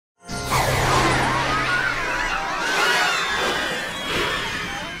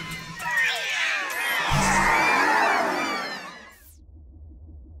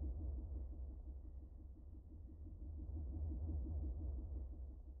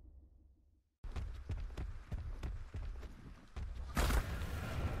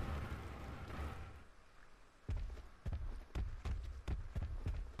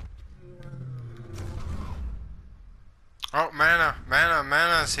Oh,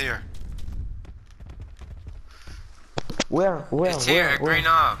 mana's here. Where? It's here at Green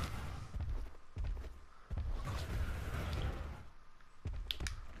Knob.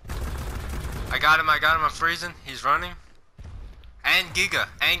 I got him, I'm freezing. He's running. And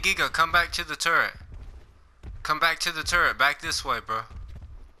Giga, come back to the turret. Come back to the turret, back this way, bro.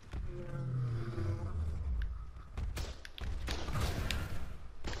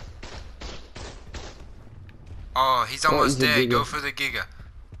 Oh, he's almost dead. Go for the Giga.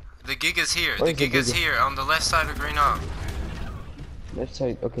 The Giga's here. The Giga's here on the left side of Green Knob. Left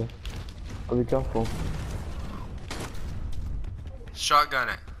side, okay. I'll be careful. Shotgun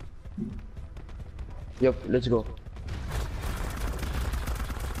it. Yep, let's go.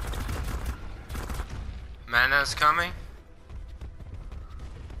 Mana's coming.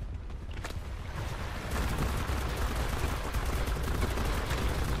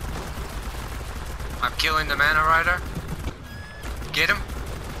 I'm killing the mana rider. Get him.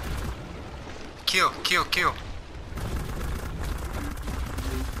 Kill.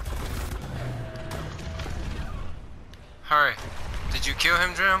 Hurry. Did you kill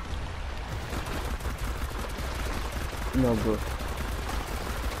him, Drim? No, bro.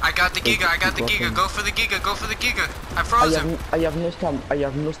 I got the Giga, Go for the Giga, I froze him. I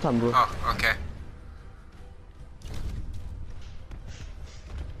have no stun, bro. Oh, okay.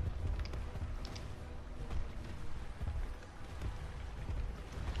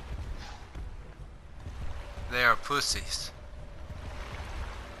 They are pussies.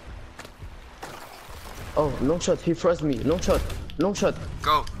 Oh, long shot, he froze me. Long shot.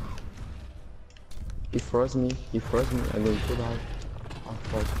 Go. He froze me. I'm going to die. Oh,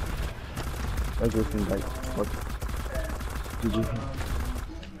 fuck. Everything died. Fuck. GG.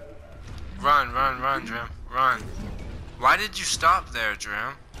 Run, Drim. Run. Why did you stop there,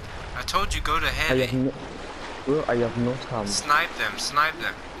 Drim? I told you go to heavy. Bro, I have no time. Snipe them.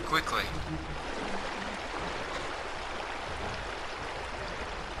 Quickly.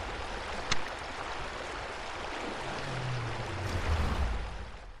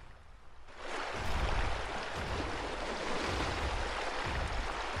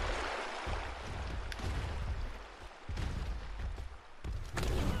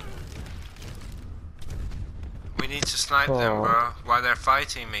 We need to snipe them, bro. While they're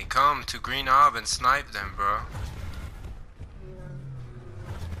fighting me, come to Green Knob and snipe them, bro.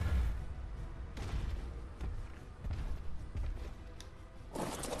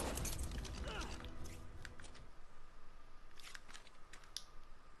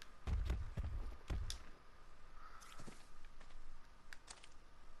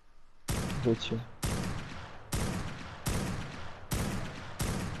 With you.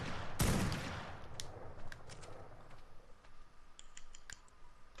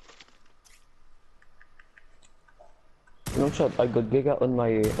 Long shot, I got Giga on my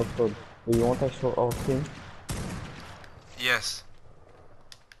upload. Do you want to show our team? Yes.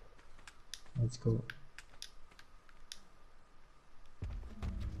 Let's go.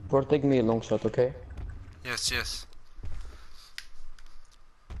 Protect me, long shot, okay? Yes.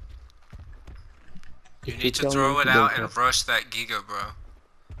 You need to throw it out and rush that Giga, bro.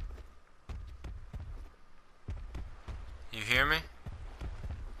 You hear me?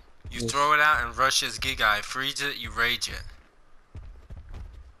 You throw it out and rush his Giga. I freeze it, you rage it.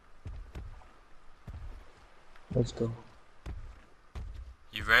 Let's go.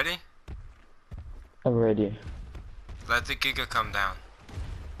 You ready? I'm ready. Let the Giga come down.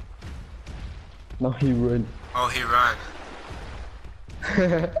 Now he run. Oh, he run.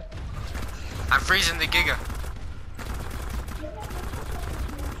 I'm freezing the Giga.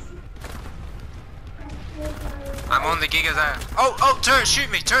 I'm on the Giga's ass. Oh, turret shoot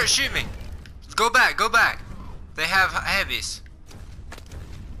me. Go back. They have heavies.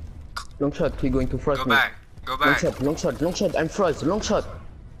 Long shot, he going to frost me. Go back. Long shot, I'm froze, long shot.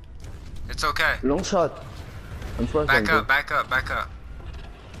 It's okay. Long shot. I'm frozen. Back up.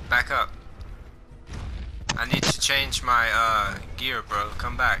 I need to change my gear, bro.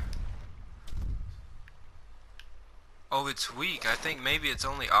 Come back. Oh, it's weak. I think maybe it's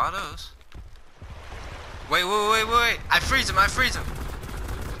only autos. Wait. I freeze him.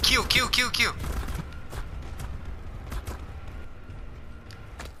 Kill.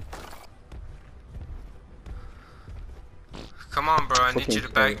 Come on, bro. I need you to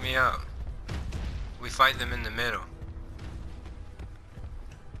back me up. We fight them in the middle.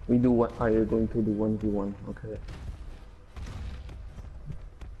 We do what? Are you going to do 1v1? Okay.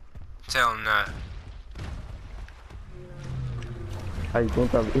 Tell him that. I don't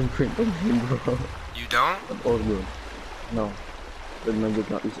have imprint on him, bro. You don't? All good. No. The magic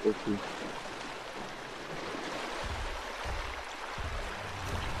now is okay.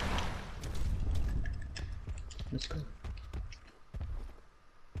 Let's go.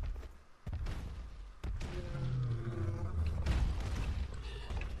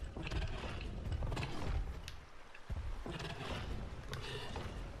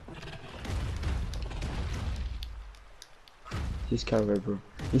 He's covered, bro.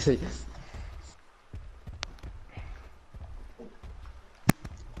 He said,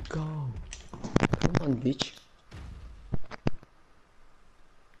 go. Come on, bitch.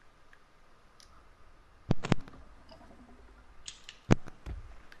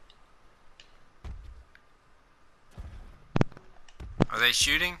 Are they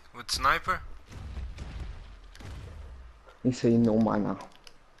shooting with sniper? He said, no mana.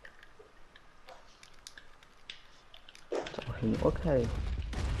 Tell him, okay.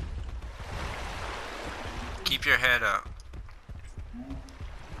 Keep your head up.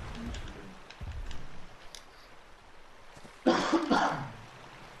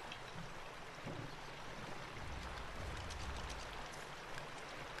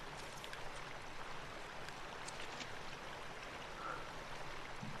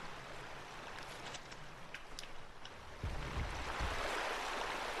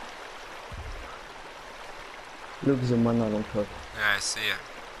 Look the mana long shot. Yeah, I see it.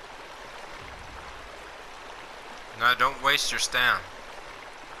 No, don't waste your stam.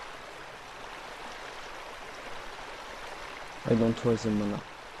 I don't trust the mana.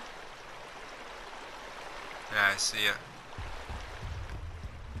 Yeah, I see it.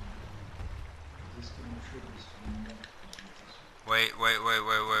 Wait,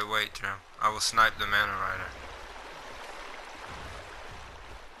 Drew. I will snipe the mana rider.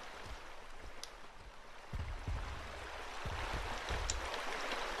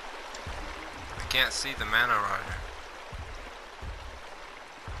 I can't see the mana rider.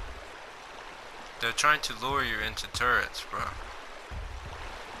 They're trying to lure you into turrets, bro.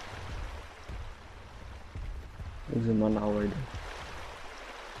 Look the mana already.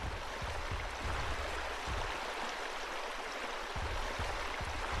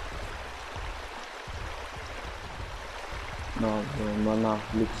 No, bro, mana.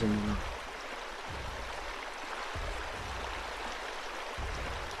 Look the mana.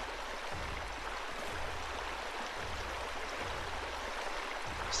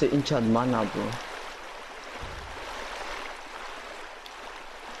 Stay in chat mana, bro.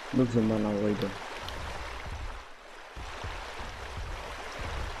 Look the mana already.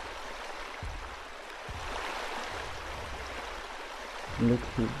 Look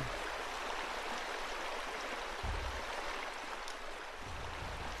here.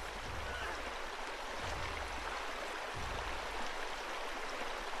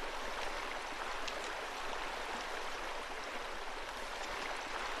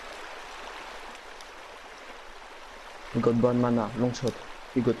 He got one mana, long shot.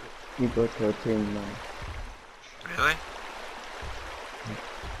 He got 10 mana. Really?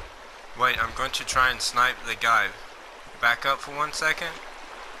 Wait, I'm going to try and snipe the guy. Back up for 1 second.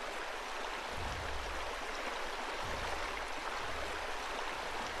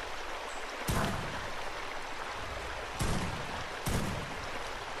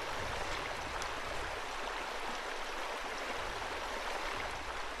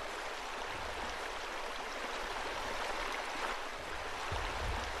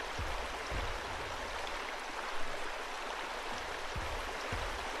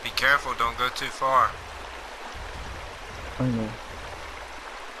 Be careful, don't go too far. I know.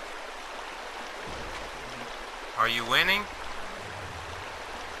 Are you winning?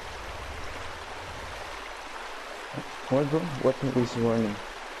 What, bro? What is running?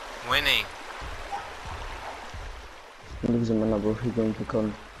 Winning. Look the mana, bro. He's going to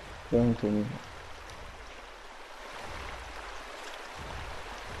come. Going to me.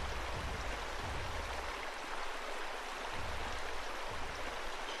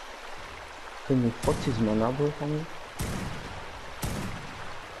 Can you fuck his mana, bro, for me?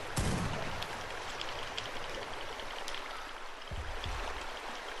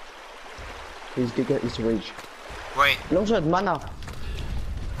 His Giga is rage. Wait. Long shot, mana!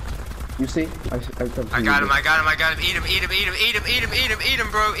 You see? I can't I got him. Eat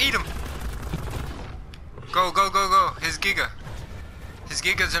him, bro. Eat him. Go. His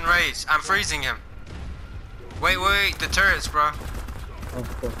Giga's enraged. I'm freezing him. Wait, the turrets, bro. Oh,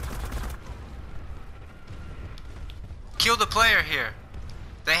 fuck. Kill the player here.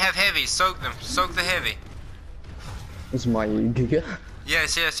 They have heavy. Soak them. Soak the heavy. It's my Giga.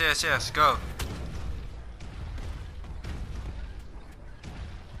 Yes. Go.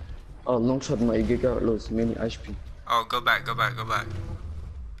 Oh, long shot, my Giga lost many HP. Oh, go back.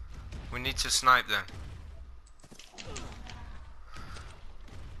 We need to snipe them.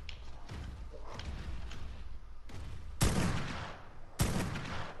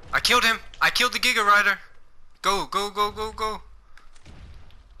 killed him. I killed the Giga Rider. Go, go, go, go, go.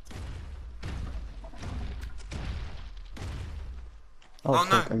 Oh, Oh, fuck,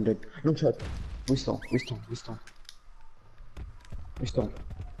 no. I'm dead. Long shot. Wisdom.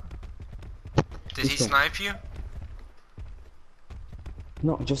 Did he Wisdom. snipe you?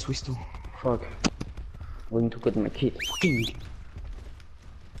 No, just wisdom. Fuck. Going to cut my kid. Fucking.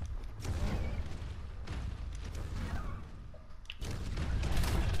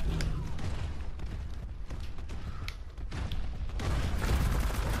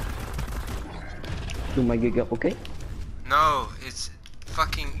 Do my giga, okay? No, it's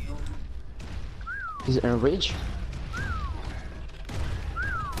fucking... Is it enraged?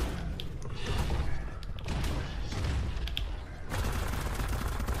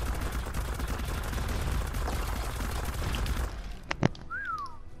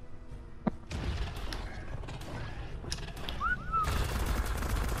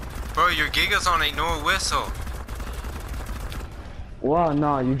 Bro, your Giga's on a no whistle. Wow,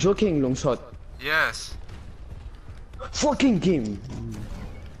 nah, you joking, long shot. Yes. Fucking game.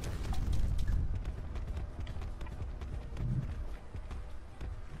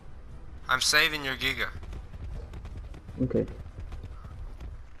 I'm saving your Giga. Okay.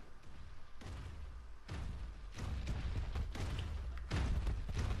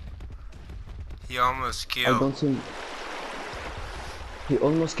 He almost I killed. don't think he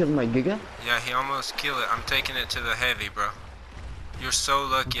almost killed my giga. Yeah, he almost killed it. I'm taking it to the heavy, bro. You're so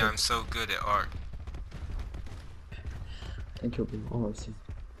lucky. Okay. I'm so good at art. Thank you, bro. Oh, I see.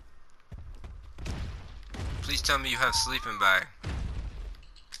 Please tell me you have sleeping bag.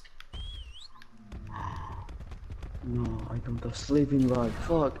 No, I don't have sleeping bag.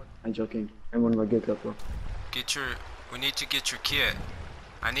 Fuck. I'm joking. I'm on my giga, bro. Get your... We need to get your kit.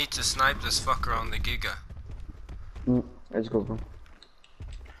 I need to snipe this fucker on the Giga. Let's go, bro.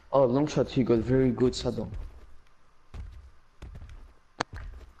 Oh, long shot. He got very good saddle.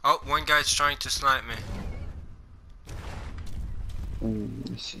 Oh, one guy's trying to snipe me.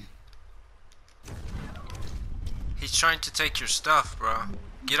 Let's see. He's trying to take your stuff, bro.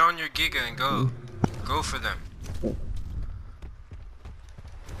 Get on your Giga and go. Go for them.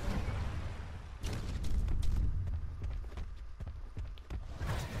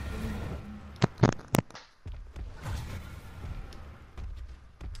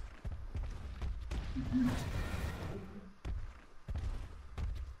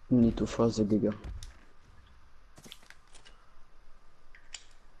 We need to force the giga.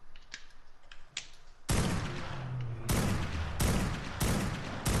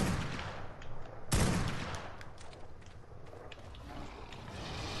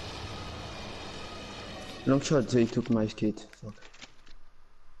 Long shot, they took my skate. Fuck.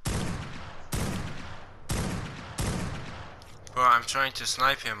 Bro, I'm trying to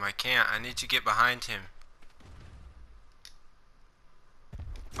snipe him. I can't. I need to get behind him.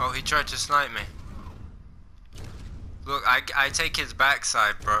 Oh, he tried to snipe me. Look, I take his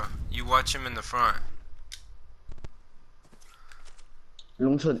backside, bro. You watch him in the front.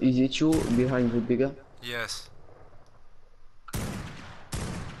 Long shot, is it you behind the giga? Yes.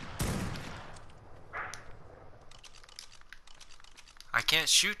 I can't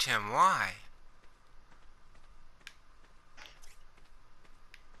shoot him. Why?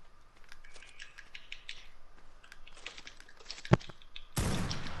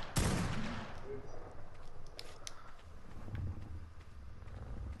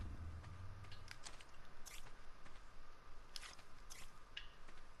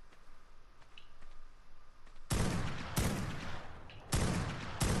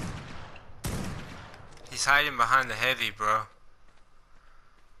 He's hiding behind the heavy, bro.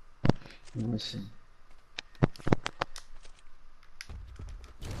 Let me see.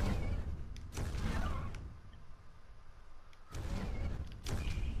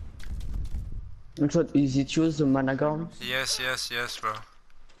 Long shot, is it you the managram? Yes, yes, yes, bro.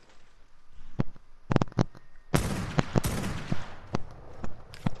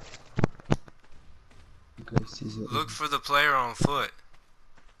 Okay, see the... Look for the player on foot.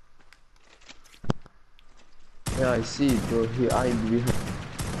 Yeah, I see it, bro. He hide behind.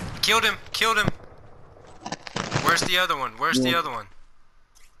 Killed him! Killed him! Where's the other one? Where's the other one?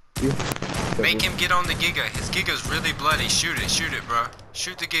 Yeah. Make him get on the Giga. His Giga's really bloody. Shoot it, bro.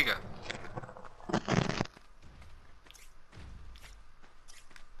 Shoot the Giga.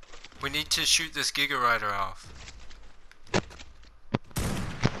 We need to shoot this Giga Rider off.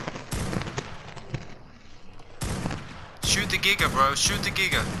 Shoot the Giga, bro. Shoot the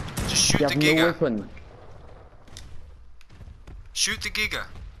Giga. Just shoot You the have Giga. no weapon. Shoot the Giga.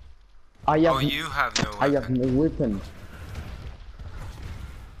 I have, Oh, you have no weapon. I have no weapon.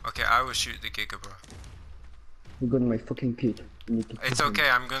 Okay, I will shoot the Giga, bro. You got my fucking kid. You need to It's kill him. okay,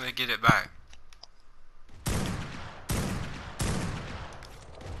 I'm gonna get it back.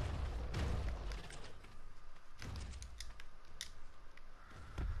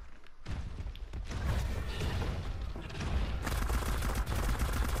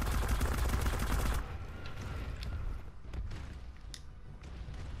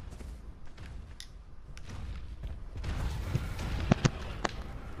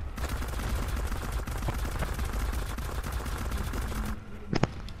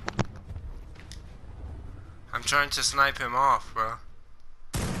 I'm trying to snipe him off, bro.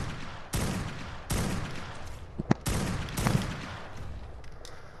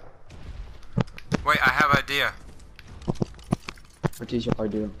 Wait, I have idea. What is your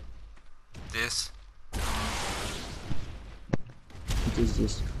idea? This. What is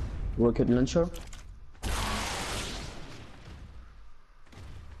this? Rocket launcher?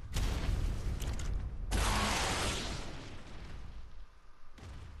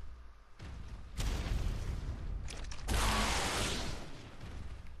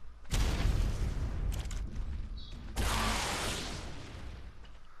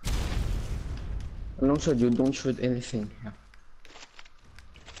 Launcher, you don't shoot anything. Yeah.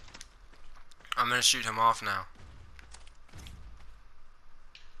 I'm gonna shoot him off now.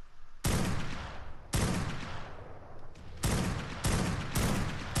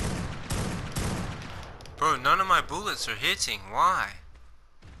 Bro, none of my bullets are hitting. Why?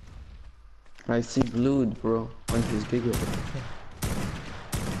 I see blood, bro, on his Giga.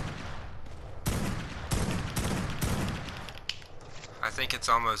 I think it's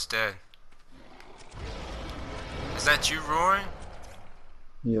almost dead. Is that you roaring?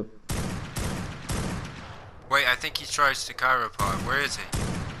 Yep. Wait, I think he tries to chiropod. Where is he?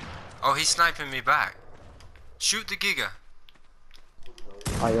 Oh, he's sniping me back. Shoot the Giga.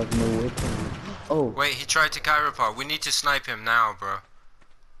 I have no weapon. Oh, Wait, he tried to chiropod. We need to snipe him now, bro.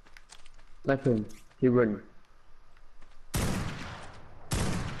 snipe him. He run.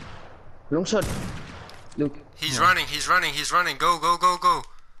 Long shot. Look. He's Yeah. running, he's running, he's running. Go, go, go, go.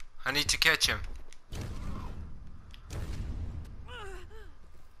 I need to catch him.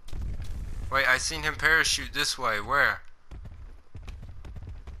 Wait, I seen him parachute this way. Where?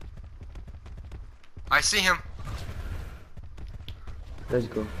 I see him. Let's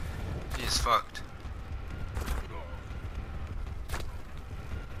go. He is fucked.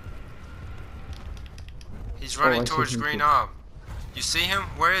 He's running I see towards him Green too. Orb. You see him?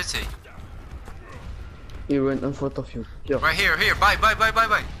 Where is he? He ran in front of you. Here. Right here, here. Bye, bye, bye, bye,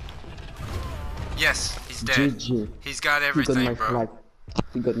 bye. Yes, he's dead. GG. He's got He got everything, my bro. flag.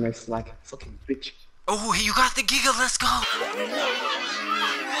 He got my flag. Fucking bitch. Oh, you got the Giga. Let's go.